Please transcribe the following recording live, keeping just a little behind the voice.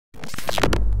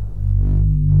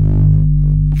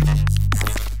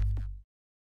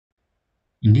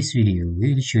In this video,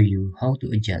 we will show you how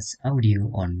to adjust audio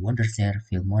on Wondershare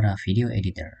Filmora video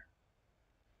editor.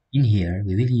 In here,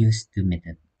 we will use two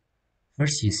methods.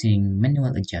 First, using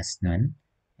manual adjustment,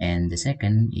 and the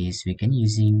second is we can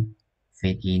using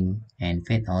fade in and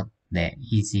fade out that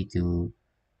easy to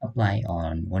apply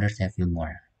on Wondershare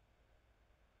Filmora.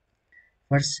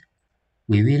 First,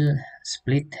 we will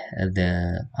split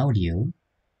the audio,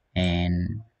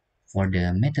 and for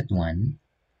the method one,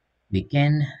 we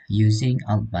can using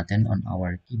Alt button on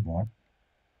our keyboard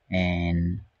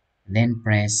and then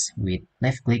press with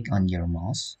left click on your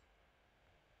mouse.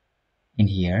 In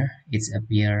here it's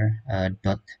appear a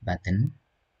dot button.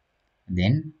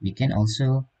 Then we can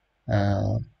also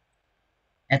add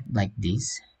like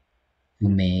this to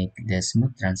make the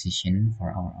smooth transition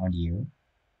for our audio,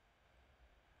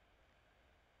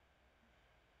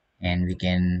 and we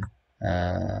can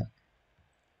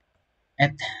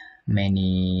add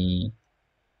many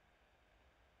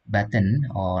button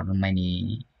or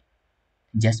many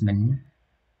adjustment.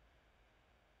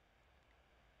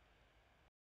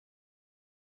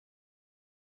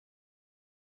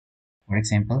 For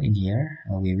example, in here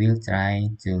we will try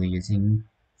to using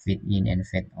fade in and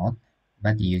fade out,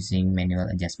 but using manual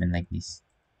adjustment like this.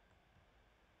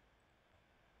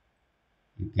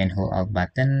 You can hold Alt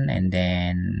button and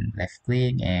then left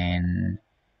click, and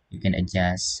you can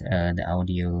adjust the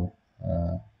audio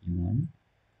you want.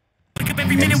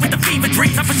 Every minute with the fever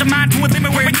dreams, I push a mind to a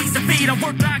limit where it needs to be. I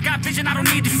work blind, got vision I don't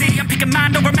need to see. I'm picking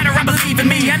mind over matter, I believe in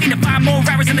me. I need to find more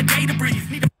hours in the day to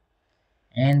breathe.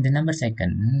 And the number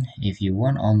second, if you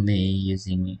want only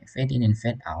using fade in and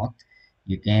fade out,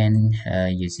 you can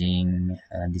using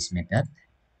this method.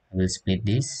 I will split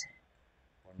this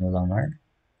for no longer.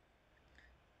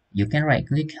 You can right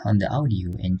click on the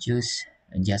audio and choose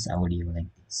adjust audio like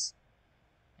this,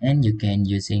 and you can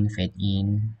using fade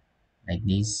in like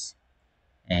this,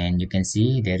 and you can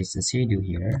see there is a shadow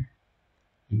here.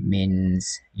 It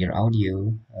means your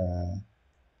audio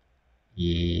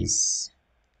is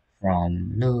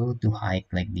from low to high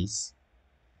like this.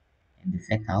 And the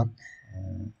fade out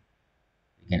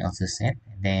we can also set,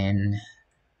 then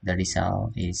the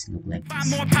result is look like this. Find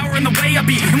more power in the way I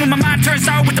be, and when my mind turns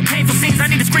out with the painful scenes, I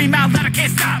need to scream out loud, I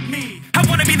can't stop me. I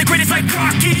wanna be the greatest like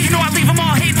Rocky, you know I leave them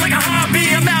all hating like a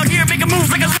hobby. I'm out here making moves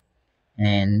like a...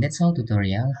 And that's all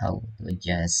tutorial how to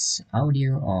adjust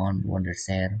audio on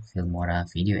Wondershare Filmora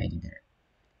video editor.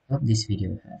 Hope this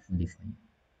video helpful for you.